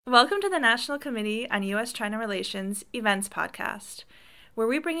Welcome to the National Committee on U.S.-China Relations Events Podcast, where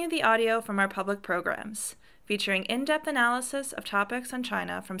we bring you the audio from our public programs, featuring in-depth analysis of topics on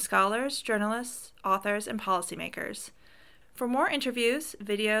China from scholars, journalists, authors, and policymakers. For more interviews,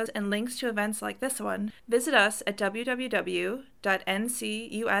 videos, and links to events like this one, visit us at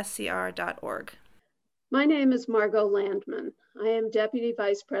www.ncuscr.org. My name is Margot Landman. I am Deputy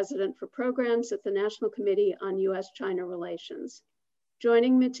Vice President for Programs at the National Committee on U.S.-China Relations.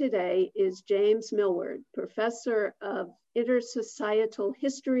 Joining me today is James Millward, Professor of Intersocietal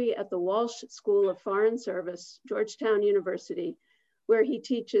History at the Walsh School of Foreign Service, Georgetown University, where he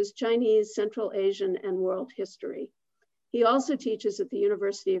teaches Chinese, Central Asian, and world history. He also teaches at the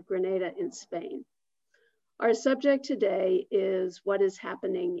University of Granada in Spain. Our subject today is what is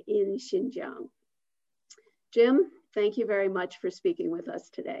happening in Xinjiang. Jim, thank you very much for speaking with us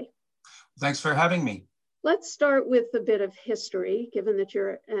today. Thanks for having me. Let's start with a bit of history, given that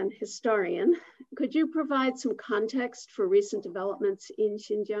you're an historian. Could you provide some context for recent developments in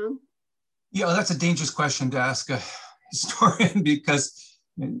Xinjiang? Yeah, well, that's a dangerous question to ask a historian because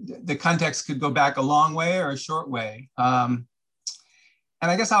the context could go back a long way or a short way. And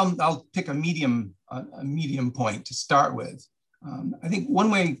I guess I'll pick a medium point to start with. I think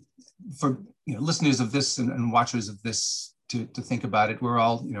one way for listeners of this and watchers of this to think about it, we're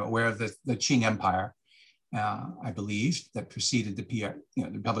all aware of the Qing Empire. I believe, that preceded the the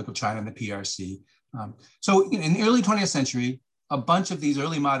Republic of China and the PRC. So in the early 20th century, a bunch of these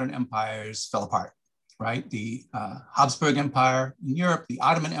early modern empires fell apart, right? The Habsburg Empire in Europe, the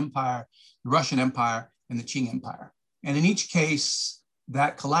Ottoman Empire, the Russian Empire, and the Qing Empire. And in each case,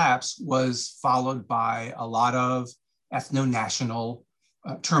 that collapse was followed by a lot of ethno-national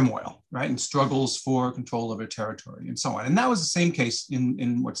turmoil, right? And struggles for control over territory and so on. And that was the same case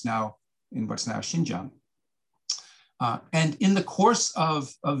in what's now Xinjiang. And in the course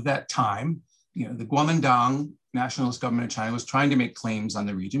of that time, the Kuomintang nationalist government of China was trying to make claims on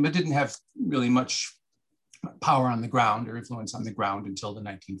the region, but didn't have really much power on the ground or influence on the ground until the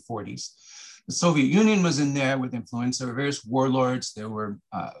 1940s. The Soviet Union was in there with influence. There were various warlords. There were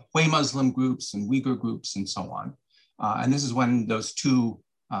Hui Muslim groups and Uyghur groups and so on. And this is when those two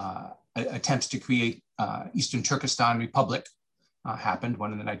attempts to create Eastern Turkestan Republic happened,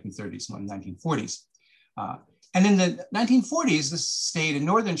 one in the 1930s, one in the 1940s. And in the 1940s, this state in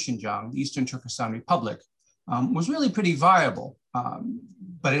northern Xinjiang, the Eastern Turkestan Republic, was really pretty viable,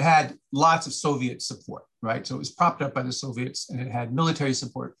 but it had lots of Soviet support, right? So it was propped up by the Soviets, and it had military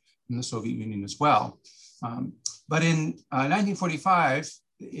support from the Soviet Union as well. But in 1945,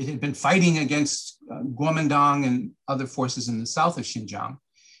 it had been fighting against Kuomintang and other forces in the south of Xinjiang,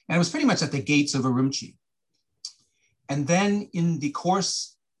 and it was pretty much at the gates of Urumqi. And then in the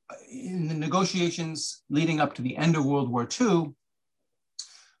negotiations leading up to the end of World War II,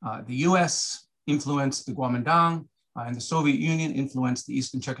 the US influenced the Kuomintang and the Soviet Union influenced the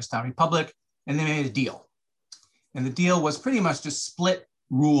Eastern Turkestan Republic, and they made a deal. And the deal was pretty much to split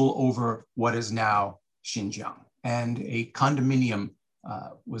rule over what is now Xinjiang. And a condominium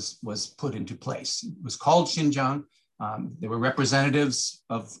was put into place. It was called Xinjiang. There were representatives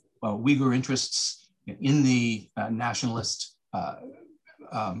of Uyghur interests in the nationalist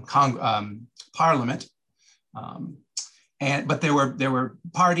parliament, but there were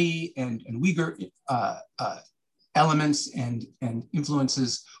party and Uyghur elements and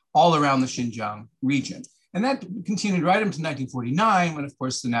influences all around the Xinjiang region, and that continued right up to 1949, when, of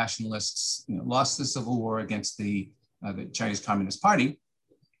course, the nationalists lost the civil war against the Chinese Communist Party,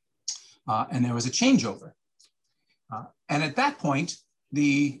 and there was a changeover. And at that point,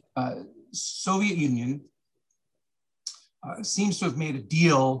 the Soviet Union seems to have made a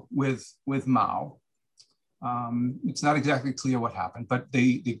deal with Mao. It's not exactly clear what happened, but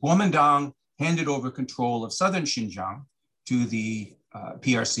the Kuomintang handed over control of southern Xinjiang to the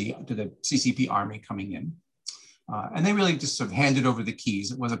PRC, to the CCP army coming in. And they really just sort of handed over the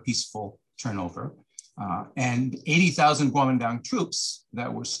keys. It was a peaceful turnover. And 80,000 Kuomintang troops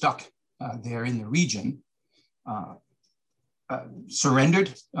that were stuck there in the region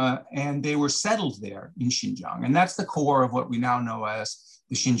surrendered, and they were settled there in Xinjiang. And that's the core of what we now know as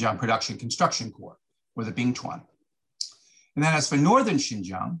the Xinjiang Production Construction Corps, or the Bingtuan. And then as for northern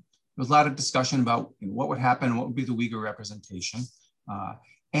Xinjiang, there was a lot of discussion about what would happen, what would be the Uyghur representation.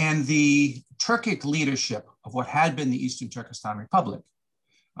 And the Turkic leadership of what had been the Eastern Turkestan Republic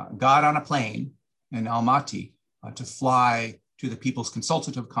got on a plane in Almaty to fly to the People's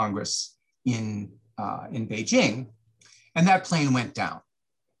Consultative Congress in Beijing. And that plane went down.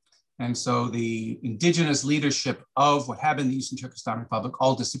 And so the indigenous leadership of what had been the Eastern Turkestan Republic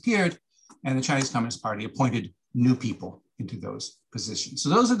all disappeared, and the Chinese Communist Party appointed new people into those positions. So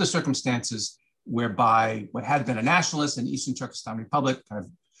those are the circumstances whereby what had been a nationalist and Eastern Turkestan Republic kind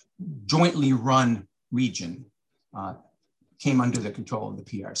of jointly run region came under the control of the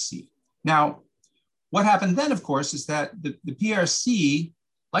PRC. Now, what happened then, of course, is that the PRC,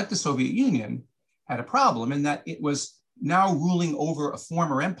 like the Soviet Union, had a problem in that it was now ruling over a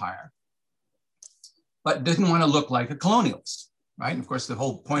former empire, but didn't want to look like a colonialist, right? And of course, the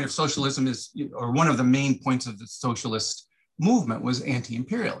whole point of socialism is, or one of the main points of the socialist movement was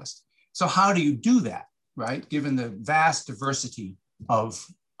anti-imperialist. So how do you do that, right? Given the vast diversity of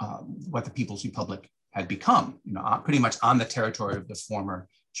what the People's Republic had become, pretty much on the territory of the former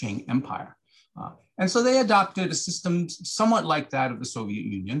Qing Empire. And so they adopted a system somewhat like that of the Soviet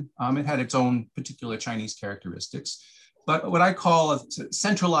Union. It had its own particular Chinese characteristics, but what I call a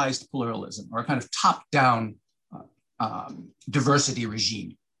centralized pluralism, or a kind of top-down diversity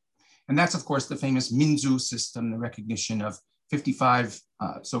regime. And that's, of course, the famous Minzu system, the recognition of 55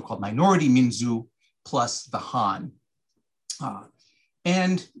 so-called minority Minzu plus the Han.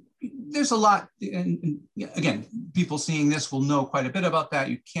 And there's a lot, and again, people seeing this will know quite a bit about that.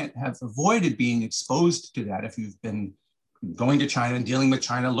 You can't have avoided being exposed to that if you've been going to China and dealing with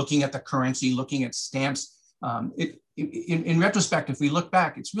China, looking at the currency, looking at stamps. In retrospect, if we look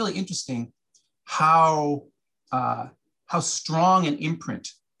back, it's really interesting how strong an imprint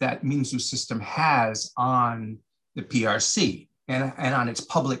that Minzu system has on the PRC and on its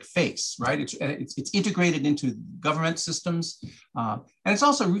public face, right? It's integrated into government systems. And it's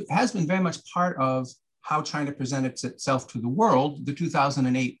also has been very much part of how China presented itself to the world. The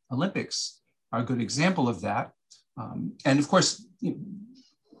 2008 Olympics are a good example of that. And of course,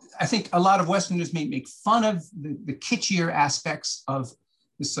 I think a lot of Westerners may make fun of the kitschier aspects of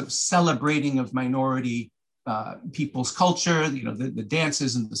this sort of celebrating of minority people's culture, the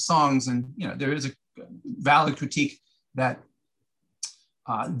dances and the songs. And there is a valid critique that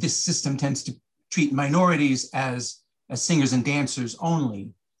this system tends to treat minorities as singers and dancers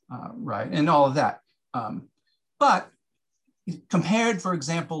only, right? And all of that. But compared, for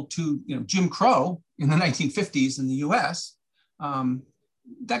example, to Jim Crow in the 1950s in the US,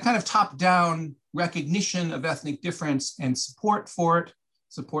 that kind of top-down recognition of ethnic difference and support for it,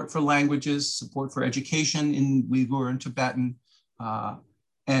 support for languages, support for education in Uyghur and Tibetan,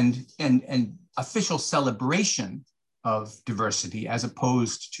 and official celebration of diversity, as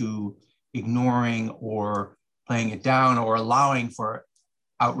opposed to ignoring or playing it down or allowing for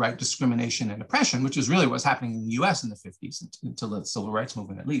outright discrimination and oppression, which is really what's happening in the US in the 50s until the civil rights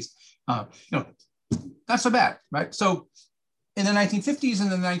movement, at least. Not so bad, right? So in the 1950s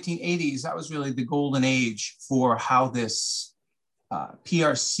and the 1980s, that was really the golden age for how this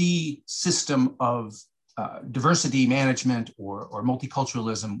PRC system of diversity management or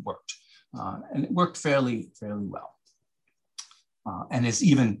multiculturalism worked. And it worked fairly well. And is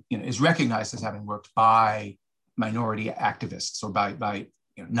even is recognized as having worked by minority activists or by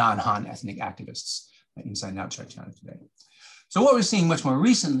non-Han ethnic activists inside and outside China today. So what we're seeing much more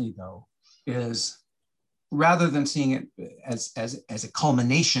recently, though, is rather than seeing it as a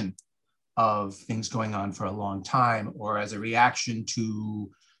culmination of things going on for a long time or as a reaction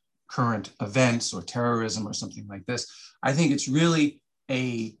to current events or terrorism or something like this, I think it's really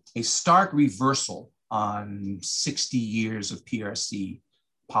a stark reversal on 60 years of PRC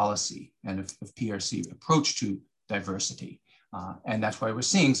policy and of PRC approach to diversity. And that's why we're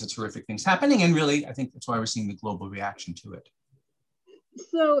seeing such horrific things happening. And really, I think that's why we're seeing the global reaction to it.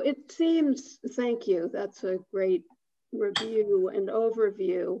 So it seems, thank you, that's a great review and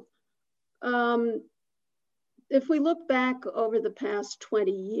overview. If we look back over the past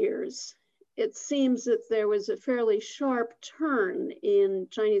 20 years, it seems that there was a fairly sharp turn in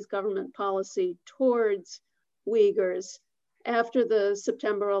Chinese government policy towards Uyghurs after the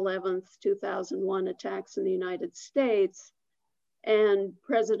September 11th, 2001 attacks in the United States and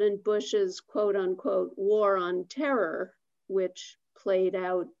President Bush's quote unquote war on terror, which played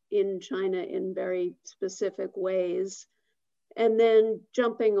out in China in very specific ways. And then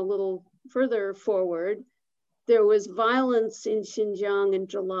jumping a little further forward, there was violence in Xinjiang in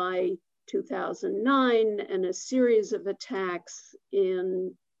July 2009 and a series of attacks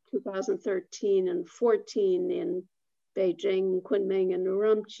in 2013 and 14 in Beijing, Kunming, and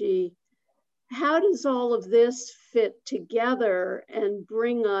Urumqi. How does all of this fit together and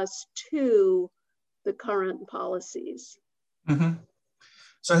bring us to the current policies? Mm-hmm.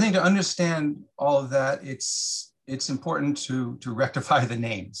 So I think to understand all of that, it's important to rectify the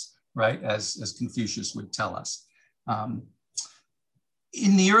names, right? As Confucius would tell us.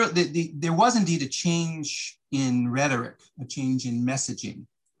 In the early, there was indeed a change in rhetoric, a change in messaging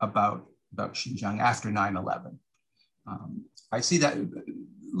about Xinjiang after 9/11. I see that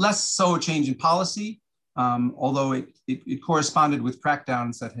less so a change in policy, although it corresponded with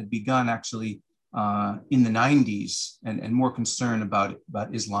crackdowns that had begun actually in the 90s and more concern about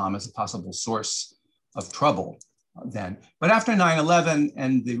Islam as a possible source of trouble then. But after 9/11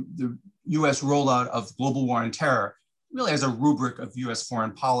 and the US rollout of global war on terror, really as a rubric of US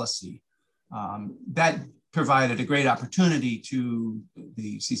foreign policy, that provided a great opportunity to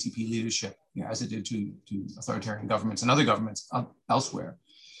the CCP leadership, as it did to authoritarian governments and other governments elsewhere,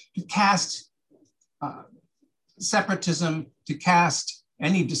 to cast separatism, to cast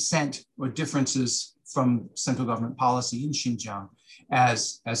any dissent or differences from central government policy in Xinjiang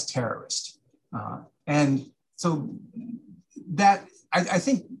as terrorist. And so that, I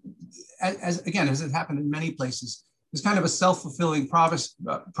think, as it happened in many places, is kind of a self-fulfilling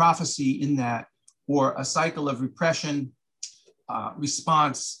prophecy in that, or a cycle of repression,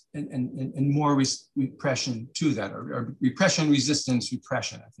 response, and more repression to that, or repression, resistance,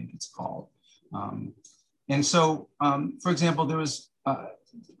 repression, I think it's called. And so, for example, there was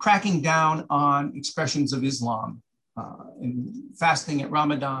cracking down on expressions of Islam, in fasting at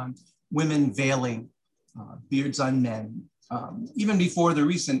Ramadan, women veiling, beards on men, even before the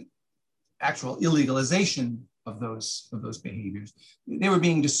recent actual illegalization of those behaviors. They were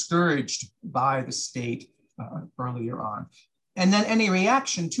being discouraged by the state earlier on. And then any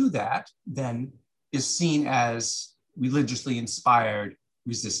reaction to that then is seen as religiously inspired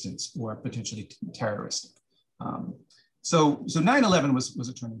resistance or potentially terroristic. So 9/11 was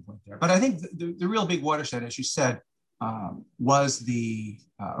a turning point there. But I think the real big watershed, as you said, was the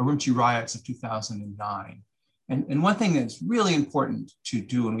Urumqi riots of 2009. And one thing that's really important to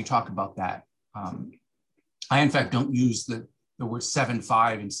do when we talk about that, I in fact don't use the word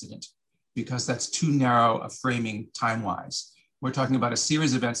 7/5 incident because that's too narrow a framing time-wise. We're talking about a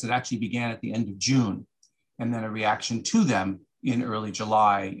series of events that actually began at the end of June and then a reaction to them in early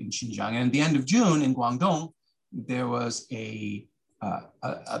July in Xinjiang. And at the end of June in Guangdong, there was a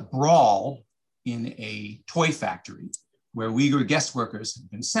brawl in a toy factory where Uyghur guest workers had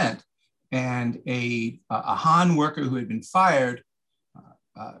been sent, and a Han worker who had been fired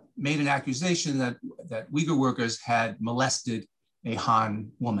made an accusation that Uyghur workers had molested a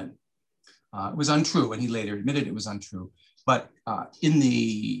Han woman. It was untrue, and he later admitted it was untrue. But in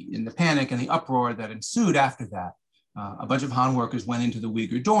the panic and the uproar that ensued after that, a bunch of Han workers went into the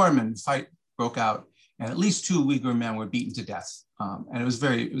Uyghur dorm and fight broke out, and at least 2 Uyghur men were beaten to death. And it was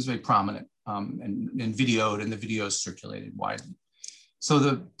very prominent and videoed, and the videos circulated widely. So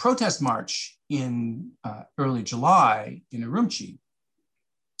the protest march in early July in Urumqi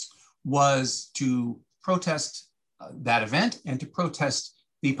was to protest that event and to protest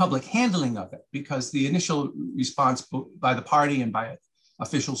the public handling of it, because the initial response by the party and by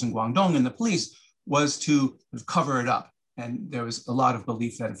officials in Guangdong and the police was to cover it up. And there was a lot of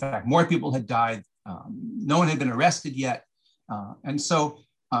belief that, in fact, more people had died. No one had been arrested yet. And so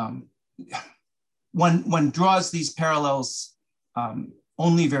one draws these parallels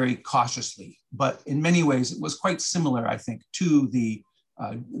only very cautiously. But in many ways, it was quite similar, I think, to the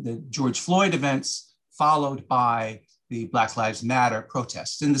George Floyd events followed by the Black Lives Matter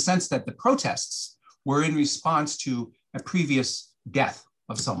protests, in the sense that the protests were in response to a previous death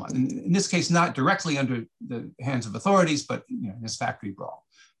of someone. In this case, not directly under the hands of authorities, but in this factory brawl.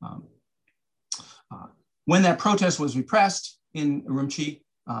 When that protest was repressed in Urumqi,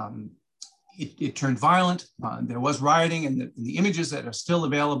 it turned violent. There was rioting, and the images that are still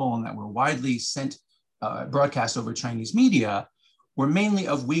available and that were widely broadcast over Chinese media were mainly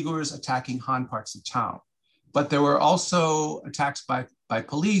of Uyghurs attacking Han parts of town. But there were also attacks by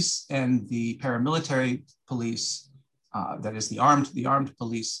police and the paramilitary police, that is the armed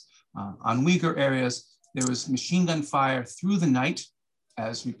police on Uyghur areas. There was machine gun fire through the night,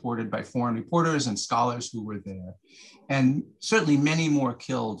 as reported by foreign reporters and scholars who were there. And certainly many more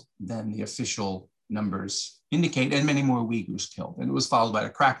killed than the official numbers indicate, and many more Uyghurs killed. And it was followed by a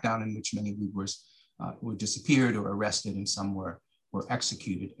crackdown in which many Uyghurs were disappeared or arrested, and some were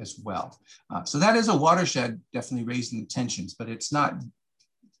executed as well. So that is a watershed, definitely raising the tensions, but it's not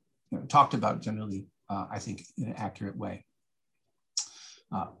talked about generally, I think, in an accurate way.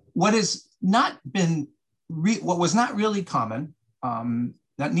 What was not really common,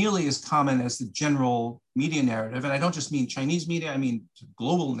 not nearly as common as the general media narrative, and I don't just mean Chinese media, I mean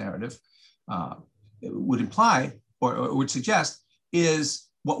global narrative, would imply or would suggest, is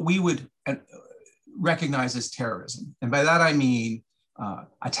what we would recognize as terrorism. And by that I mean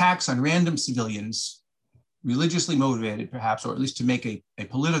attacks on random civilians, religiously motivated perhaps, or at least to make a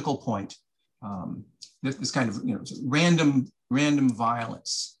political point. This kind of random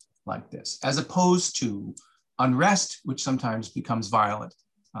violence like this, as opposed to unrest, which sometimes becomes violent,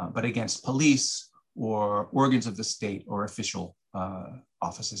 but against police or organs of the state or official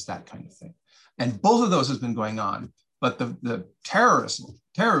offices, that kind of thing. And both of those has been going on, but the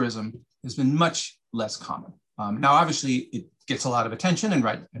terrorism has been much less common. Now, obviously, it gets a lot of attention, and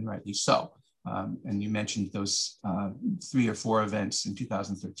rightly so. And you mentioned those 3 or 4 events in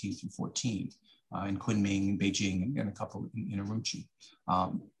 2013 through 14 in Kunming, in Beijing, and a couple in Urumqi.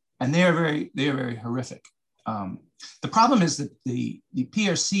 And they are very horrific. The problem is that the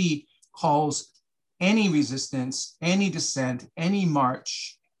PRC calls any resistance, any dissent, any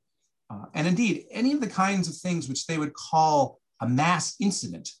march, and indeed any of the kinds of things which they would call a mass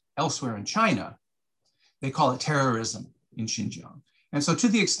incident elsewhere in China, they call it terrorism in Xinjiang. And so to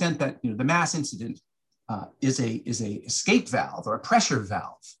the extent that the mass incident is a escape valve or a pressure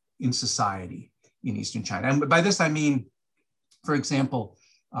valve in society in Eastern China. And by this I mean, for example,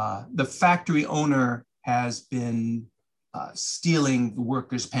 the factory owner has been stealing the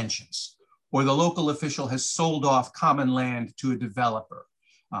workers' pensions, or the local official has sold off common land to a developer,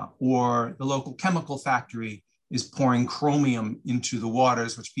 or the local chemical factory is pouring chromium into the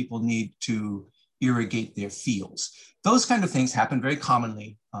waters which people need to irrigate their fields. Those kind of things happen very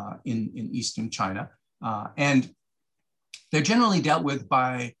commonly in Eastern China. And they're generally dealt with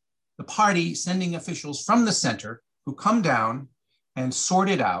by the party sending officials from the center who come down and sort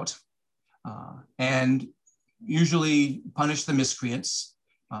it out and usually punish the miscreants.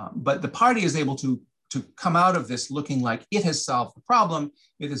 But the party is able to come out of this looking like it has solved the problem,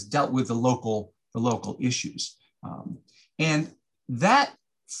 it has dealt with the local issues. And that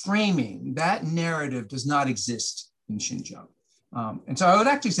framing, that narrative does not exist in Xinjiang. And so I would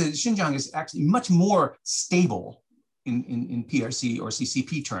actually say that Xinjiang is actually much more stable in PRC or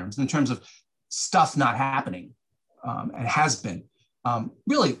CCP terms, in terms of stuff not happening, and has been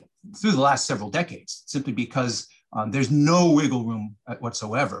really through the last several decades, simply because there's no wiggle room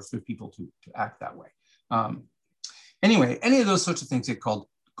whatsoever for people to act that way. Anyway, any of those sorts of things get called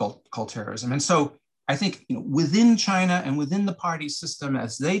terrorism. And so I think within China and within the party system,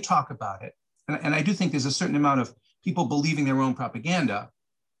 as they talk about it, and I do think there's a certain amount of people believing their own propaganda,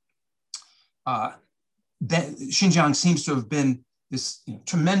 that Xinjiang seems to have been this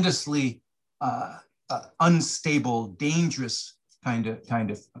tremendously unstable, dangerous kind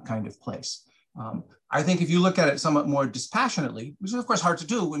of place. I think if you look at it somewhat more dispassionately, which is of course hard to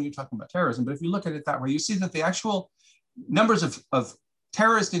do when you're talking about terrorism, but if you look at it that way, you see that the actual numbers of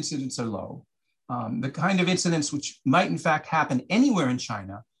terrorist incidents are low. The kind of incidents which might in fact happen anywhere in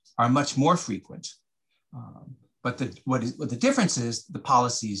China are much more frequent. But what the difference is the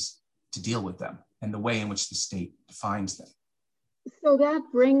policies to deal with them and the way in which the state defines them. So that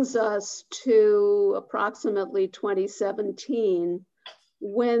brings us to approximately 2017,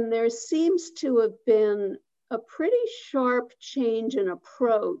 when there seems to have been a pretty sharp change in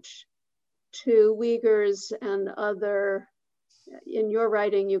approach to Uyghurs and other, in your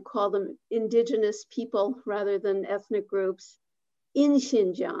writing, you call them indigenous people rather than ethnic groups in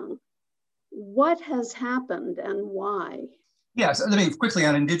Xinjiang. What has happened and why? Yes, let me quickly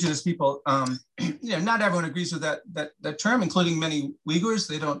on indigenous people. Not everyone agrees with that term, including many Uyghurs.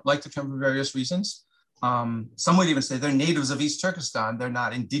 They don't like the term for various reasons. Some would even say they're natives of East Turkestan. They're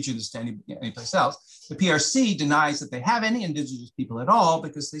not indigenous to any place else. The PRC denies that they have any indigenous people at all,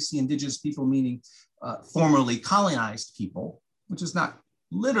 because they see indigenous people meaning formerly colonized people, which is not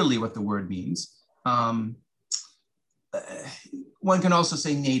literally what the word means. One can also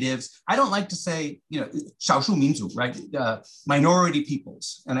say natives. I don't like to say, 少数民族, right? Minority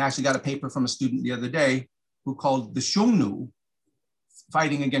peoples. And I actually got a paper from a student the other day who called the Xiongnu,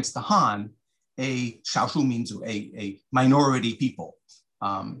 fighting against the Han, a 少数民族, a minority people,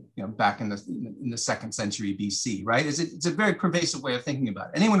 back in the 2nd century BC, right? It's a very pervasive way of thinking about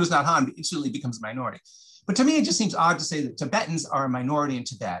it. Anyone who's not Han instantly becomes a minority. But to me, it just seems odd to say that Tibetans are a minority in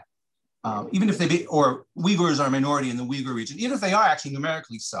Tibet. Even if or Uyghurs are a minority in the Uyghur region, even if they are actually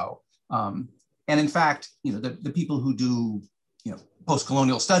numerically so. And in fact, the people who do,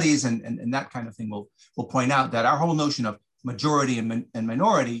 post-colonial studies and that kind of thing will point out that our whole notion of majority and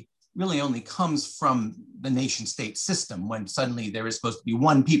minority really only comes from the nation state system, when suddenly there is supposed to be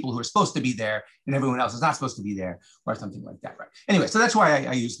one people who are supposed to be there and everyone else is not supposed to be there, or something like that, right? Anyway, so that's why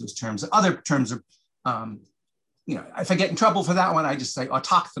I use those terms. Other terms are, if I get in trouble for that one, I just say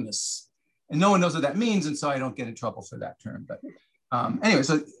autochthonous. And no one knows what that means, and so I don't get in trouble for that term. But anyway,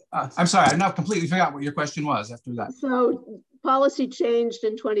 so I'm sorry, I've now completely forgot what your question was after that. So policy changed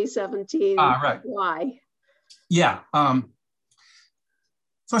in 2017. Right. Why? Yeah.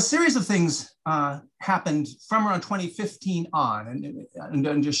 So a series of things happened from around 2015 on, and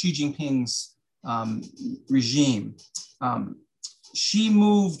under Xi Jinping's regime. Xi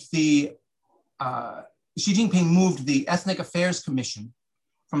Jinping moved the Ethnic Affairs Commission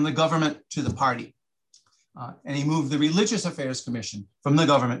from the government to the party. And he moved the Religious Affairs Commission from the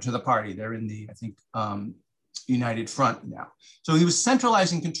government to the party. They're in the, I think, United Front now. So he was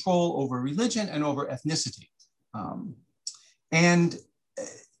centralizing control over religion and over ethnicity. And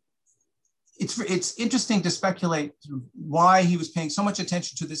it's interesting to speculate why he was paying so much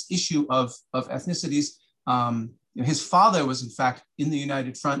attention to this issue of ethnicities. His father was, in fact, in the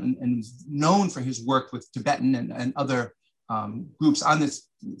United Front and was known for his work with Tibetan and other groups on this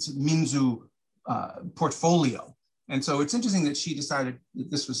Minzu portfolio. And so it's interesting that she decided that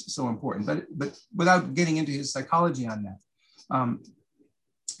this was so important, but without getting into his psychology on that.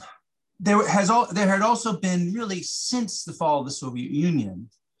 There had also been, really since the fall of the Soviet Union,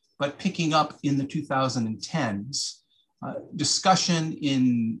 but picking up in the 2010s, discussion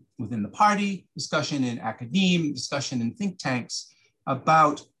within the party, discussion in academia, discussion in think tanks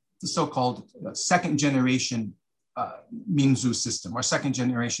about the so-called second generation Minzu system or second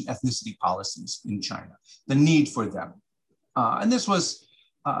generation ethnicity policies in China, the need for them. And this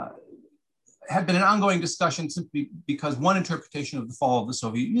had been an ongoing discussion simply because one interpretation of the fall of the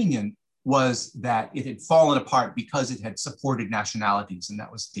Soviet Union was that it had fallen apart because it had supported nationalities, and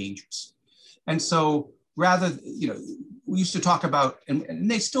that was dangerous. And so rather, we used to talk about,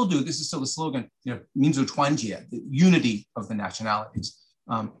 and they still do, this is still the slogan, Minzu Tuanjie, the unity of the nationalities.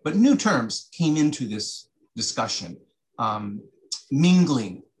 But new terms came into this discussion,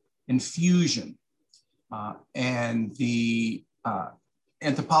 mingling, infusion, and the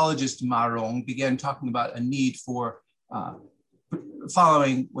anthropologist Ma Rong began talking about a need for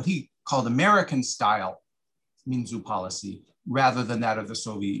following what he called American-style Minzu policy rather than that of the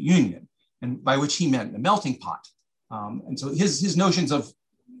Soviet Union, and by which he meant the melting pot. And so his notions of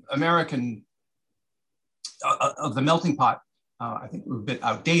American, of the melting pot, I think were a bit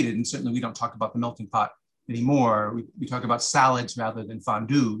outdated, and certainly we don't talk about the melting pot anymore. We talk about salads rather than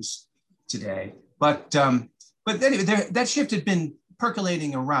fondues today. But anyway, that shift had been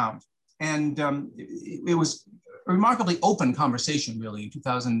percolating around, and it was a remarkably open conversation, really, in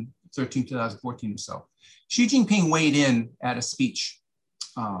 2013, 2014 or so. Xi Jinping weighed in at a speech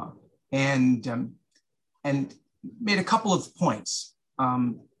and made a couple of points.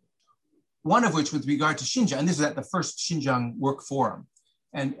 One of which with regard to Xinjiang, and this is at the first Xinjiang Work Forum.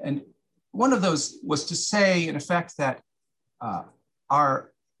 And one of those was to say, in effect, that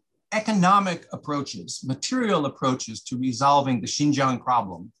our economic approaches, material approaches to resolving the Xinjiang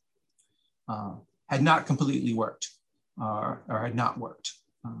problem had not completely worked or had not worked.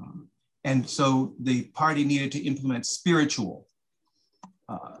 And so the party needed to implement spiritual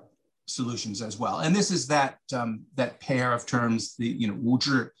solutions as well. And this is that pair of terms, the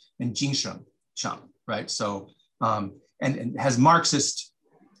wuzhi and jingsheng, right? So, and has Marxist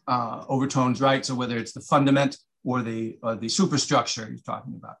overtones, right? So whether it's the fundament or the superstructure he's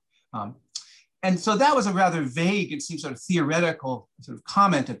talking about. And so that was a rather vague, it seems sort of theoretical sort of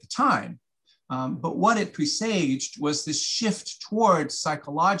comment at the time. But what it presaged was this shift towards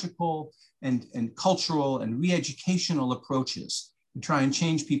psychological and cultural and re-educational approaches to try and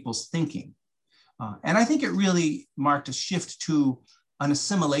change people's thinking. And I think it really marked a shift to an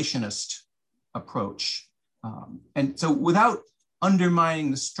assimilationist approach. And so without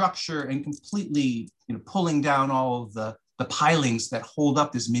undermining the structure and completely pulling down all of the pilings that hold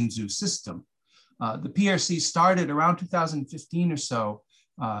up this Minzu system, the PRC started around 2015 or so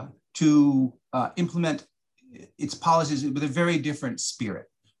to implement its policies with a very different spirit,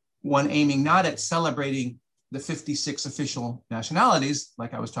 one aiming not at celebrating the 56 official nationalities,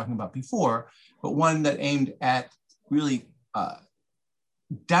 like I was talking about before, but one that aimed at really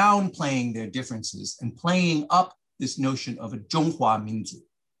downplaying their differences and playing up this notion of a Zhonghua Minzu,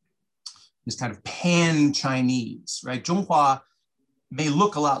 this kind of pan-Chinese, right? Zhonghua may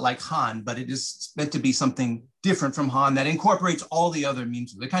look a lot like Han, but it is meant to be something different from Han that incorporates all the other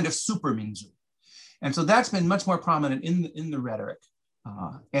Minzu, the kind of super Minzu. And so that's been much more prominent in the rhetoric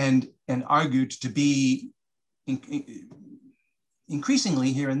and argued to be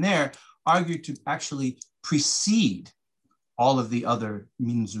increasingly here and there, argued to actually precede all of the other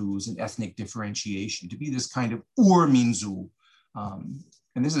Minzus and ethnic differentiation, to be this kind of Ur-Minzu.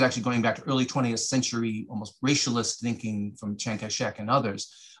 And this is actually going back to early 20th century, almost racialist thinking from Chiang Kai-shek and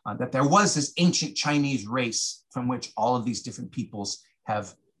others, that there was this ancient Chinese race from which all of these different peoples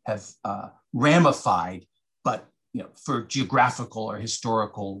have ramified, but for geographical or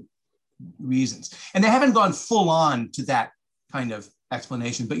historical reasons. And they haven't gone full on to that kind of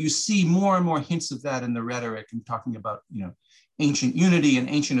explanation, but you see more and more hints of that in the rhetoric and talking about ancient unity and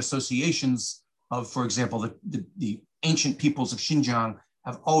ancient associations for example, the ancient peoples of Xinjiang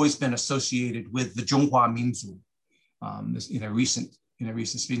have always been associated with the Zhonghua Minzu. In a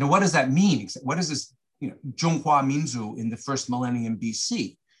recent speech. Now, what does that mean? What is this, Zhonghua Minzu in the first millennium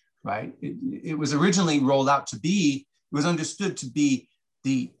BC, right? It was originally rolled out to be, it was understood to be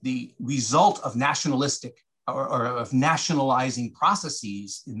the result of nationalistic or of nationalizing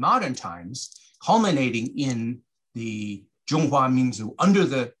processes in modern times, culminating in the Zhonghua Minzu under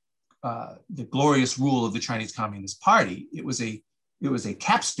the glorious rule of the Chinese Communist Party. It was a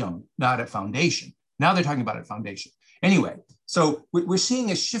capstone, not a foundation. Now they're talking about a foundation. Anyway, so we're seeing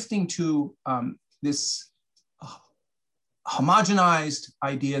a shifting to this homogenized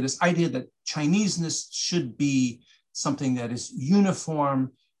idea, this idea that Chineseness should be something that is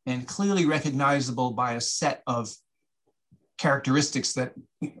uniform and clearly recognizable by a set of characteristics that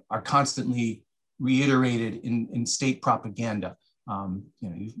are constantly reiterated in state propaganda.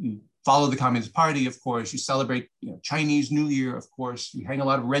 You follow the Communist Party, of course, you celebrate Chinese New Year, of course, you hang a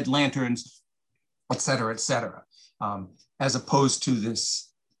lot of red lanterns, et cetera, as opposed to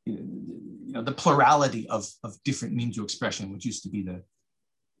this, the plurality of different means of expression, which used to be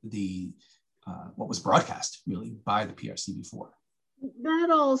the what was broadcast really by the PRC before. That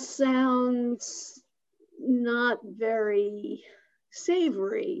all sounds not very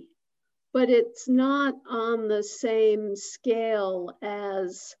savory, but it's not on the same scale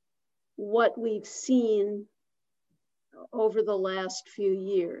as what we've seen over the last few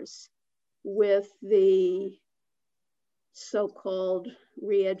years with the so-called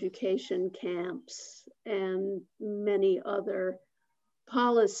re-education camps and many other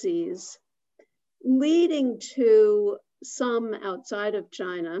policies, leading to some outside of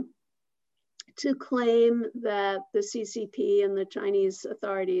China to claim that the CCP and the Chinese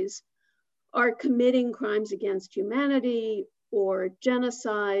authorities are committing crimes against humanity or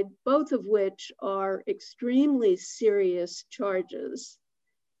genocide, both of which are extremely serious charges.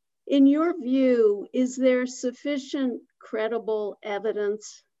 In your view, is there sufficient credible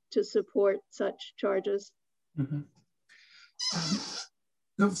evidence to support such charges? Mm-hmm.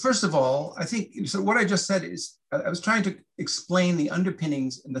 First of all, I think, so what I just said is, I was trying to explain the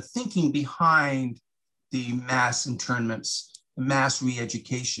underpinnings and the thinking behind the mass internments, the mass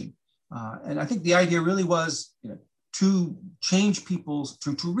re-education. And I think the idea really was to change people's,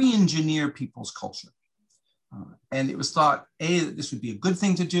 to re-engineer people's culture. And it was thought, A, that this would be a good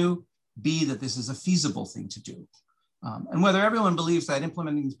thing to do, B, that this is a feasible thing to do. And whether everyone believes that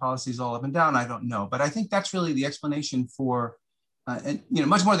implementing these policies all up and down, I don't know. But I think that's really the explanation for,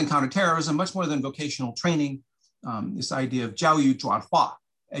 much more than counterterrorism, much more than vocational training, this idea of 教育转化,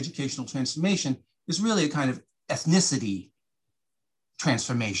 educational transformation, is really a kind of ethnicity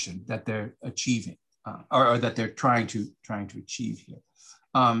transformation that they're achieving, or that they're trying to achieve here.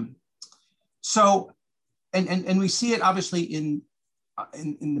 So, and we see it obviously in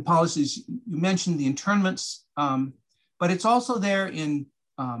the policies. You mentioned the internments, but it's also there in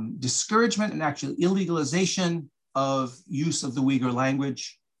discouragement and actually illegalization of use of the Uyghur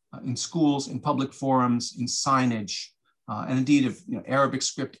language in schools, in public forums, in signage, and indeed of Arabic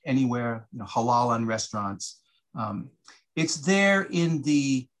script anywhere, halal on restaurants. It's there in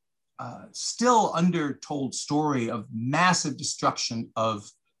the still undertold story of massive destruction of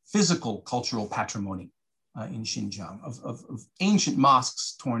physical cultural patrimony in Xinjiang, of ancient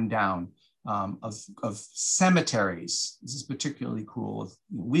mosques torn down, of cemeteries. This is particularly cruel, of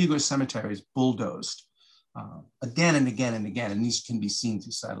Uyghur cemeteries bulldozed again and again and again, and these can be seen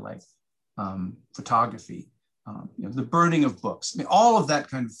through satellite photography. The burning of books, all of that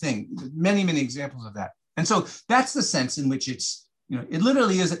kind of thing. Many, many examples of that. And so that's the sense in which it's, it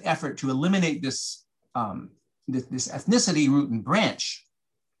literally is an effort to eliminate this, this ethnicity root and branch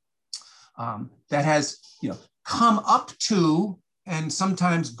that has, come up to and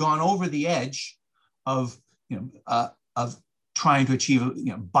sometimes gone over the edge of, of trying to achieve,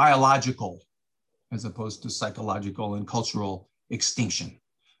 biological as opposed to psychological and cultural extinction.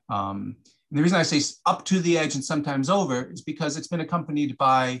 And the reason I say up to the edge and sometimes over is because it's been accompanied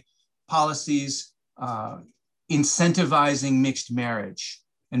by policies incentivizing mixed marriage,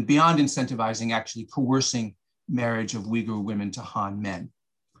 and beyond incentivizing, actually coercing marriage of Uyghur women to Han men,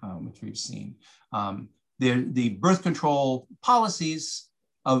 which we've seen. The birth control policies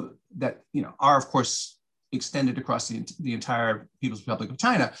that are, of course, extended across the entire People's Republic of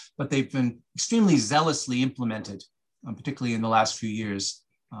China, but they've been extremely zealously implemented, particularly in the last few years,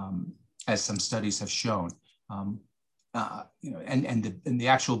 as some studies have shown. And the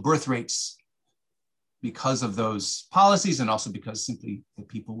actual birth rates, because of those policies and also because simply the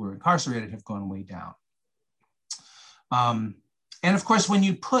people who were incarcerated, have gone way down. And of course, when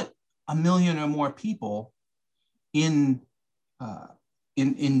you put 1 million or more people in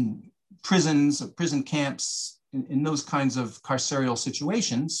prisons or prison camps, in those kinds of carceral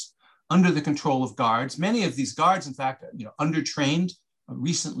situations under the control of guards. Many of these guards, in fact, undertrained,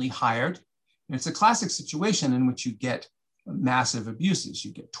 recently hired. And it's a classic situation in which you get massive abuses.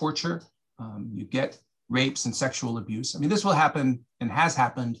 You get torture, you get rapes and sexual abuse. I mean, this will happen and has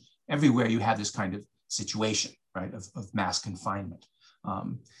happened everywhere you have this kind of situation, right, of mass confinement.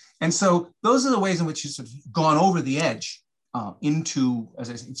 And so those are the ways in which you've sort of gone over the edge into, as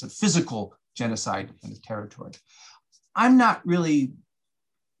I say, sort of physical genocide kind of territory. I'm not really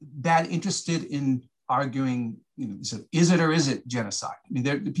that interested in arguing, sort of, is it or is it genocide? I mean,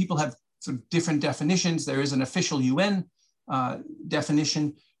 the people have sort of different definitions. There is an official UN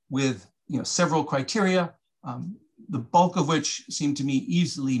definition with several criteria, the bulk of which seem to me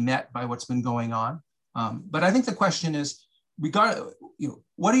easily met by what's been going on. But I think the question is,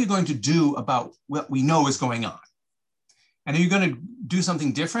 what are you going to do about what we know is going on? And are you going to do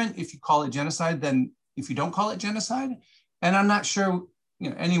something different if you call it genocide than if you don't call it genocide? And I'm not sure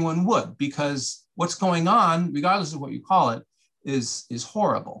anyone would, because what's going on, regardless of what you call it, is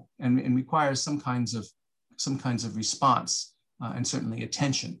horrible and requires some kinds of response and certainly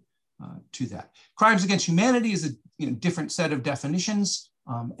attention to that. Crimes against humanity is a different set of definitions,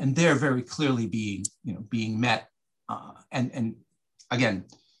 and they're very clearly being met. And again,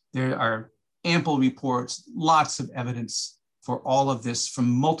 there are ample reports, lots of evidence for all of this from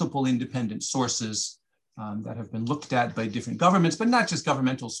multiple independent sources that have been looked at by different governments, but not just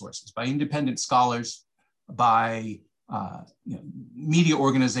governmental sources, by independent scholars, by media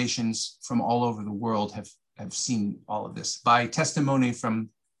organizations from all over the world have seen all of this, by testimony from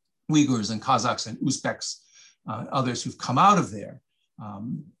Uyghurs and Kazakhs and Uzbeks, others who've come out of there.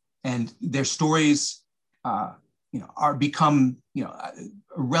 And their stories are become a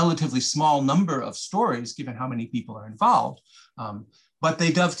relatively small number of stories given how many people are involved, but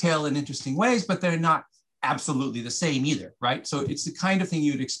they dovetail in interesting ways, but they're not absolutely the same either, right? So it's the kind of thing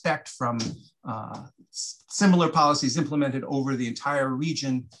you'd expect from similar policies implemented over the entire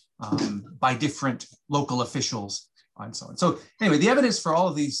region by different local officials and so on. So anyway, the evidence for all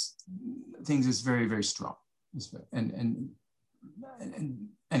of these things is very, very strong. And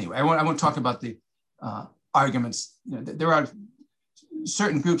anyway, I won't talk about the arguments. There are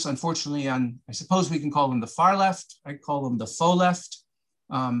certain groups, unfortunately, I suppose we can call them the far left, I call them the faux left,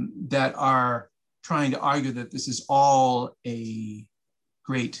 that are trying to argue that this is all a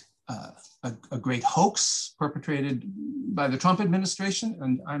great hoax perpetrated by the Trump administration.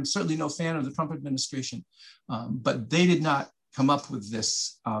 And I'm certainly no fan of the Trump administration, but they did not come up with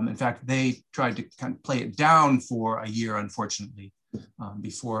this. In fact, they tried to kind of play it down for a year, unfortunately,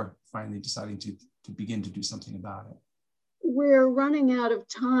 before finally deciding to begin to do something about it. We're running out of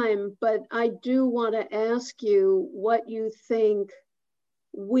time, but I do want to ask you what you think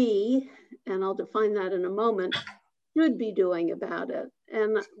we, and I'll define that in a moment, should be doing about it.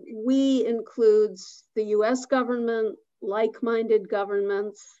 And we includes the US government, like-minded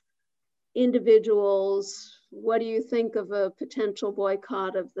governments, individuals. What do you think of a potential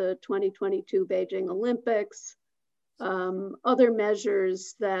boycott of the 2022 Beijing Olympics? Other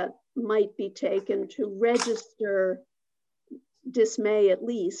measures that might be taken to register dismay, at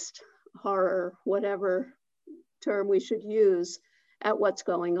least horror, whatever term we should use, at what's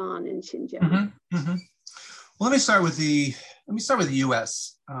going on in Xinjiang. Mm-hmm, mm-hmm. Well, let me start with the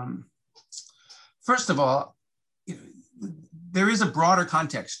U.S. First of all, there is a broader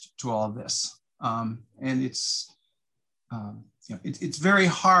context to all of this, and it's very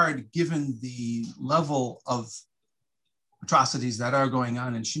hard, given the level of atrocities that are going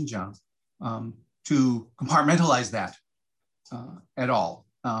on in Xinjiang, to compartmentalize that at all,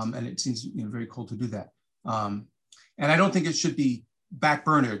 and it seems very cold to do that. And I don't think it should be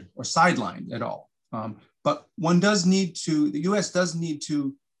backburnered or sidelined at all. But the US does need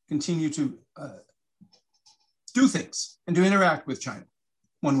to continue to do things and to interact with China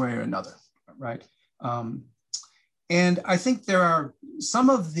one way or another, right? And I think there are some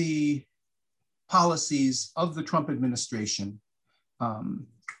of the policies of the Trump administration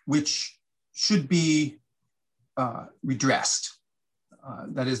which should be redressed.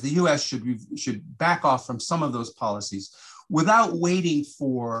 That is, the US should back off from some of those policies without waiting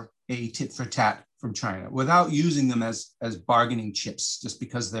for a tit for tat from China, without using them as bargaining chips just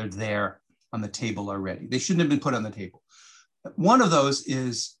because they're there on the table already. They shouldn't have been put on the table. One of those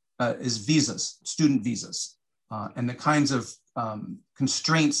is visas, student visas, and the kinds of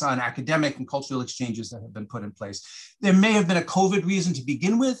constraints on academic and cultural exchanges that have been put in place. There may have been a COVID reason to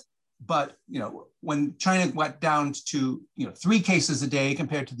begin with, But when China went down to 3 cases a day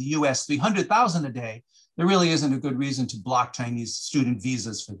compared to the US 300,000 a day, there really isn't a good reason to block Chinese student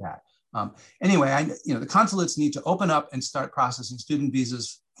visas for that. Anyway, the consulates need to open up and start processing student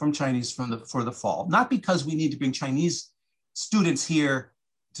visas from Chinese for the fall. Not because we need to bring Chinese students here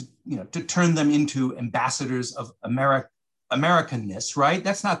to turn them into ambassadors of Americanness, right?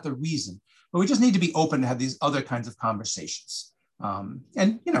 That's not the reason. But we just need to be open to have these other kinds of conversations,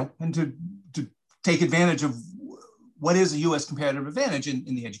 and to take advantage of what is a U.S. comparative advantage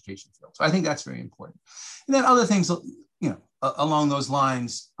in the education field. So I think that's very important. And then other things, along those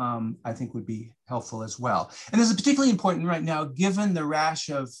lines, I think would be helpful as well. And this is particularly important right now, given the rash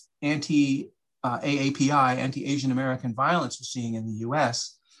of anti-AAPI, anti-Asian American violence we're seeing in the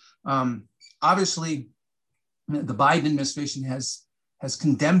U.S. Obviously, the Biden administration has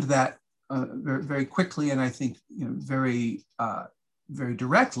condemned that very, very quickly, and I think very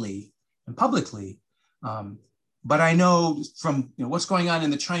directly and publicly. But I know from what's going on in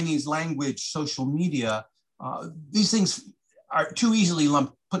the Chinese language social media, these things are too easily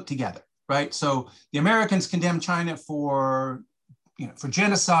put together, right? So the Americans condemn China for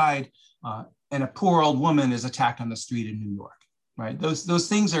genocide, and a poor old woman is attacked on the street in New York, right? Those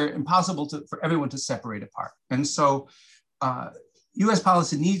things are impossible for everyone to separate apart. And so U.S.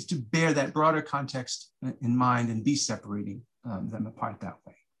 policy needs to bear that broader context in mind and be separating them apart that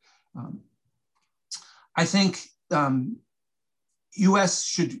way. I think U.S.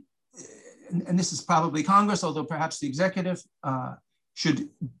 should, and this is probably Congress, although perhaps the executive should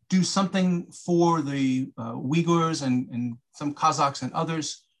do something for the Uyghurs and some Kazakhs and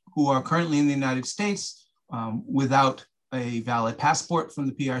others who are currently in the United States without a valid passport from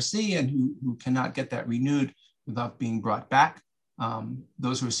the PRC and who cannot get that renewed without being brought back.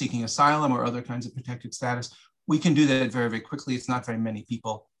 Those who are seeking asylum or other kinds of protected status. We can do that very, very quickly. It's not very many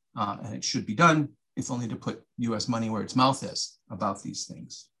people, and it should be done, if only to put US money where its mouth is about these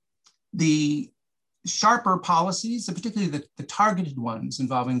things. The sharper policies, particularly the targeted ones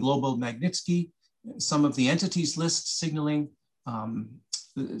involving Global Magnitsky, some of the entities list signaling,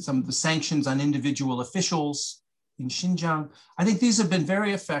 some of the sanctions on individual officials in Xinjiang, I think these have been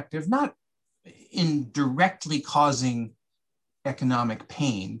very effective, not in directly causing economic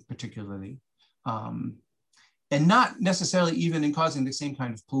pain, particularly, and not necessarily even in causing the same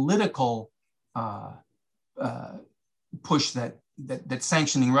kind of political push that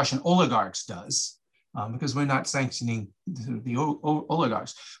sanctioning Russian oligarchs does, because we're not sanctioning the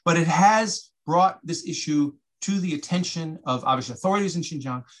oligarchs. But it has brought this issue to the attention of obviously authorities in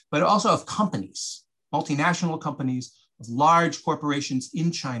Xinjiang, but also of companies, multinational companies, of large corporations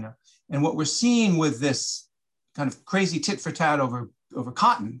in China. And what we're seeing with this kind of crazy tit for tat over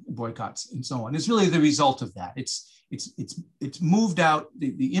cotton boycotts and so on is really the result of that. It's moved out.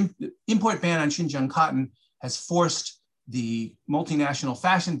 The import ban on Xinjiang cotton has forced the multinational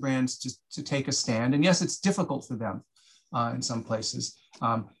fashion brands to take a stand. And yes, it's difficult for them in some places.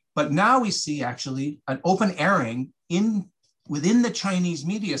 But now we see actually an open airing within the Chinese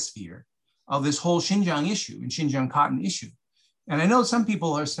media sphere of this whole Xinjiang issue and Xinjiang cotton issue. And I know some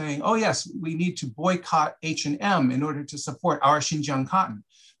people are saying, oh yes, we need to boycott H&M in order to support our Xinjiang cotton.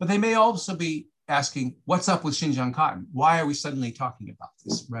 But they may also be asking, what's up with Xinjiang cotton? Why are we suddenly talking about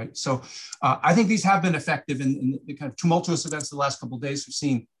this, right? So I think these have been effective in the kind of tumultuous events the last couple of days. We've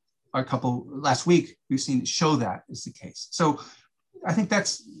seen last week, we've seen it show that is the case. So I think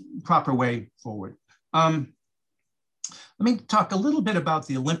that's the proper way forward. Let me talk a little bit about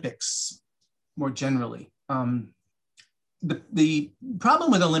the Olympics more generally. The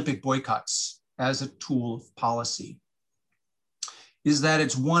problem with Olympic boycotts as a tool of policy is that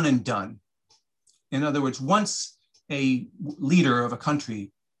it's one and done. In other words, once a leader of a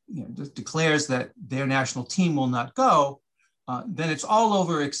country declares that their national team will not go, then it's all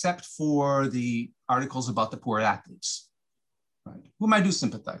over except for the articles about the poor athletes, right? Whom I do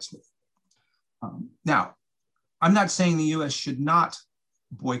sympathize with. Now, I'm not saying the US should not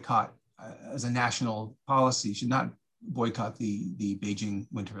boycott as a national policy, should not boycott the Beijing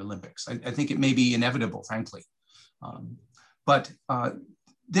Winter Olympics. I think it may be inevitable, frankly. But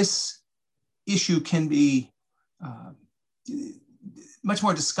this issue can be, much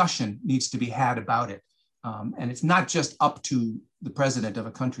more discussion needs to be had about it. And it's not just up to the president of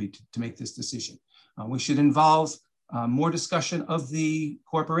a country to make this decision. We should involve more discussion of the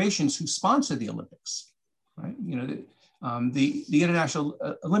corporations who sponsor the Olympics, right? The International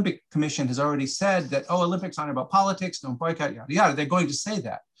Olympic Commission has already said that, oh, Olympics aren't about politics, don't boycott, yada, yada. They're going to say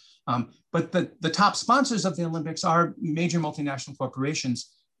that. But the top sponsors of the Olympics are major multinational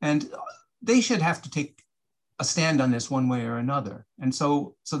corporations, and they should have to take a stand on this one way or another. And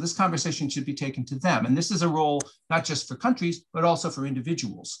so this conversation should be taken to them. And this is a role not just for countries, but also for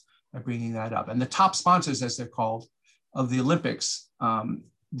individuals by bringing that up. And the top sponsors, as they're called, of the Olympics,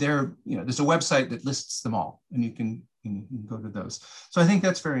 there's a website that lists them all, and you can go to those. So I think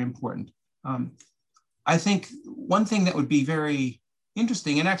that's very important. I think one thing that would be very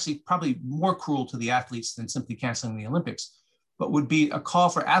interesting, and actually probably more cruel to the athletes than simply canceling the Olympics, but would be a call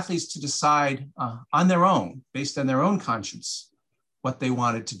for athletes to decide on their own, based on their own conscience, what they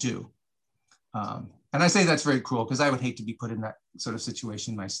wanted to do. And I say that's very cruel because I would hate to be put in that sort of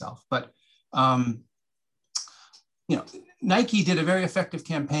situation myself. But Nike did a very effective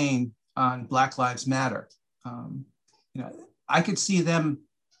campaign on Black Lives Matter. I could see them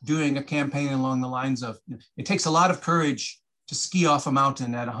doing a campaign along the lines of, it takes a lot of courage to ski off a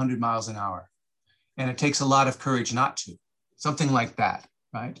mountain at 100 miles an hour, and it takes a lot of courage not to, something like that,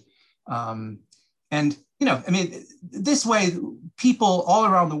 right? This way, people all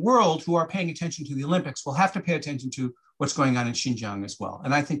around the world who are paying attention to the Olympics will have to pay attention to what's going on in Xinjiang as well.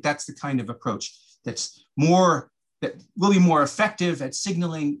 And I think that's the kind of approach that will be more effective at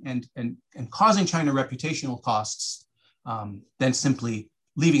signaling and causing China reputational costs than simply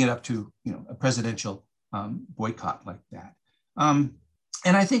leaving it up to a presidential boycott like that.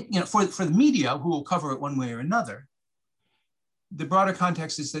 And I think for the media, who will cover it one way or another, the broader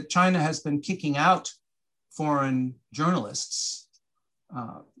context is that China has been kicking out foreign journalists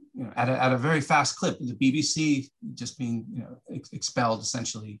at a very fast clip. The BBC just being expelled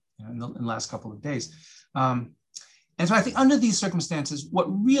essentially in the last couple of days. And so I think under these circumstances, what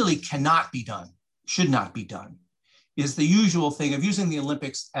really cannot be done, should not be done, is the usual thing of using the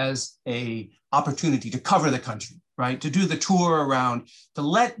Olympics as an opportunity to cover the country, right? To do the tour around, to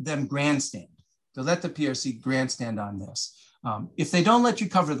let them grandstand, to let the PRC grandstand on this. If they don't let you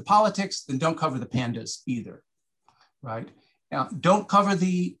cover the politics, then don't cover the pandas either, right? Don't cover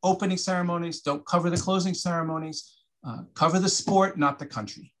the opening ceremonies, don't cover the closing ceremonies, cover the sport, not the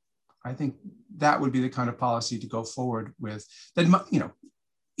country. I think that would be the kind of policy to go forward with. That,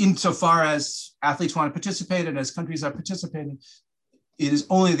 insofar as athletes want to participate and as countries are participating, it is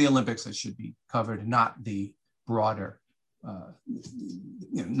only the Olympics that should be covered, not the broader,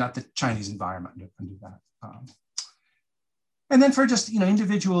 not the Chinese environment under that. And then for just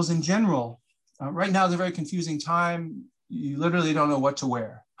individuals in general, right now is a very confusing time. You literally don't know what to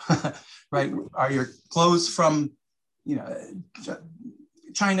wear, right? Are your clothes from,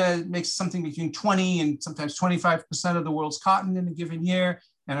 China makes something between 20 and sometimes 25% of the world's cotton in a given year,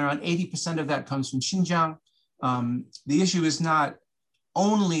 and around 80% of that comes from Xinjiang. The issue is not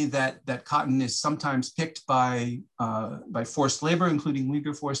only that cotton is sometimes picked by forced labor, including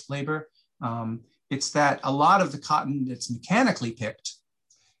Uyghur forced labor. It's that a lot of the cotton that's mechanically picked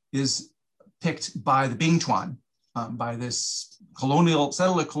is picked by the Bingtuan, by this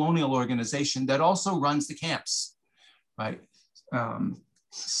settler colonial organization that also runs the camps, right?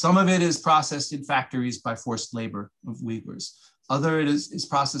 Some of it is processed in factories by forced labor of Uyghurs. Other it is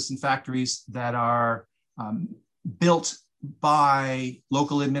processed in factories that are built by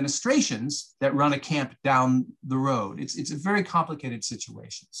local administrations that run a camp down the road. It's a very complicated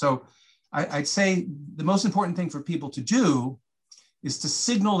situation. So I'd say the most important thing for people to do is to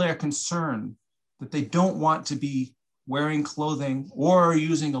signal their concern that they don't want to be wearing clothing or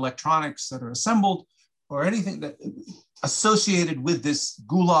using electronics that are assembled or anything that associated with this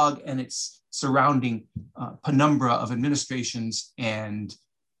gulag and its surrounding penumbra of administrations and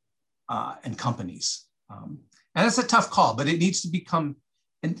companies. And that's a tough call, but it needs to become,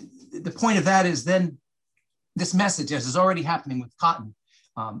 and the point of that is then this message, as is already happening with cotton,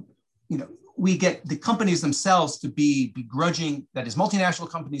 we get the companies themselves to be begrudging, that is multinational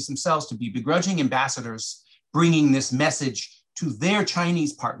companies themselves to be begrudging ambassadors bringing this message to their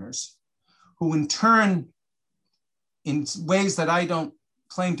Chinese partners, who in turn, in ways that I don't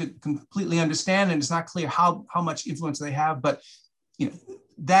claim to completely understand, and it's not clear how much influence they have, but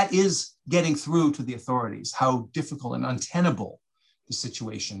that is getting through to the authorities, how difficult and untenable the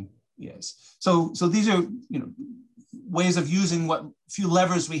situation is. So these are ways of using what few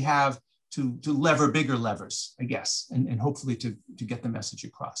levers we have to lever bigger levers, I guess, and hopefully to get the message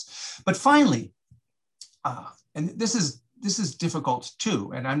across. But finally, and this is difficult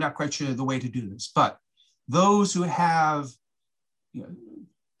too, and I'm not quite sure the way to do this, but those who have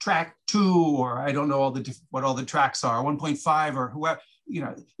track 2, or I don't know what all the tracks are, 1.5 or whoever,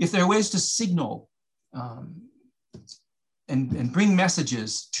 if there are ways to signal and bring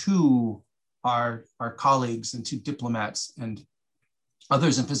messages to our colleagues and to diplomats and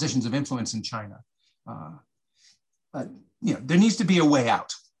others in positions of influence in China, there needs to be a way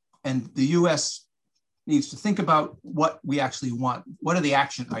out. And the US needs to think about what we actually want. What are the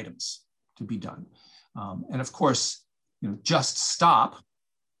action items to be done? And of course, just stop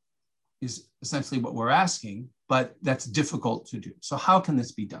is essentially what we're asking, but that's difficult to do. So how can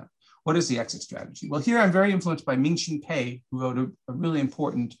this be done? What is the exit strategy? Well, here I'm very influenced by Ming-Xin Pei, who wrote a really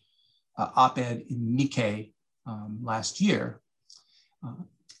important op-ed in Nikkei last year.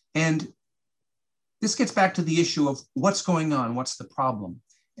 And this gets back to the issue of what's going on, what's the problem?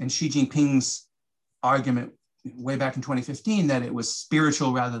 And Xi Jinping's argument way back in 2015 that it was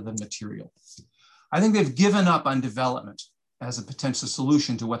spiritual rather than material. I think they've given up on development as a potential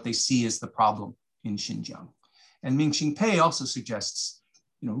solution to what they see as the problem in Xinjiang. And Ming-Xin Pei also suggests,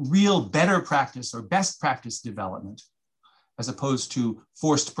 real better practice or best practice development, as opposed to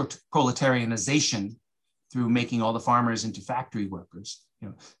forced proletarianization through making all the farmers into factory workers.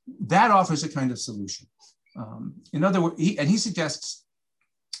 That offers a kind of solution. In other words, he suggests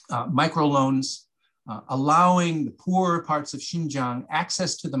microloans, allowing the poorer parts of Xinjiang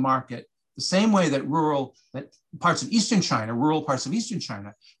access to the market the same way that rural parts of Eastern China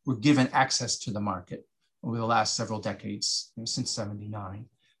were given access to the market over the last several decades, since '79.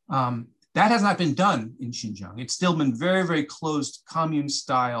 That has not been done in Xinjiang. It's still been very, very closed commune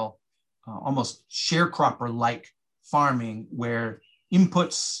style, almost sharecropper-like farming where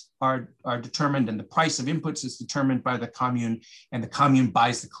inputs are determined and the price of inputs is determined by the commune, and the commune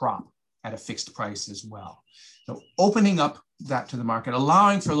buys the crop at a fixed price as well. So opening up that to the market,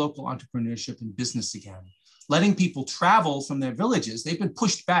 allowing for local entrepreneurship and business again, letting people travel from their villages. They've been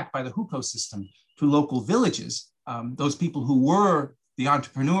pushed back by the hukou system to local villages. Those people who were the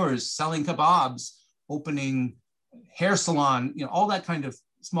entrepreneurs selling kebabs, opening hair salon, all that kind of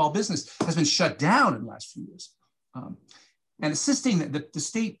small business has been shut down in the last few years. And assisting that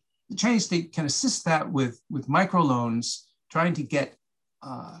the Chinese state can assist that with microloans, trying to get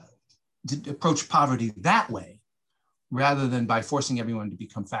to approach poverty that way, rather than by forcing everyone to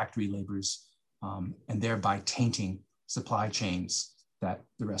become factory laborers and thereby tainting supply chains that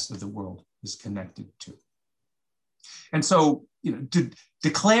the rest of the world is connected to. And so, to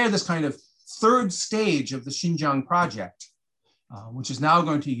declare this kind of third stage of the Xinjiang project, which is now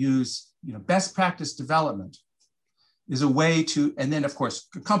going to use best practice development, is a way to, and then of course,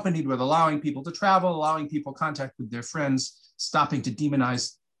 accompanied with allowing people to travel, allowing people contact with their friends, stopping to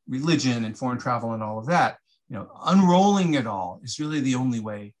demonize religion and foreign travel and all of that, unrolling it all is really the only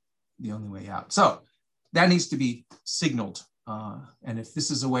way out. So that needs to be signaled. And if this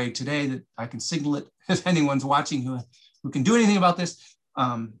is a way today that I can signal it, if anyone's watching who can do anything about this,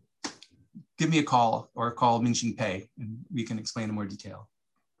 give me a call or call Ming-Xin Pei and we can explain in more detail.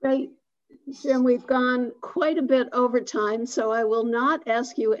 Great. Jim, we've gone quite a bit over time, so I will not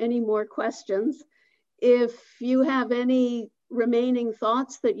ask you any more questions. If you have any remaining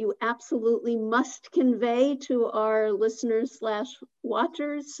thoughts that you absolutely must convey to our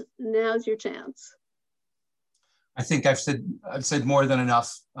listeners/watchers, now's your chance. I think I've said more than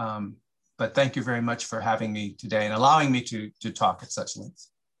enough, but thank you very much for having me today and allowing me to talk at such length.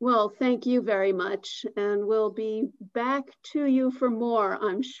 Well, thank you very much, and we'll be back to you for more,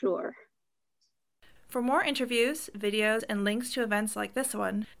 I'm sure. For more interviews, videos, and links to events like this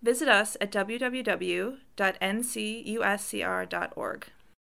one, visit us at www.ncuscr.org.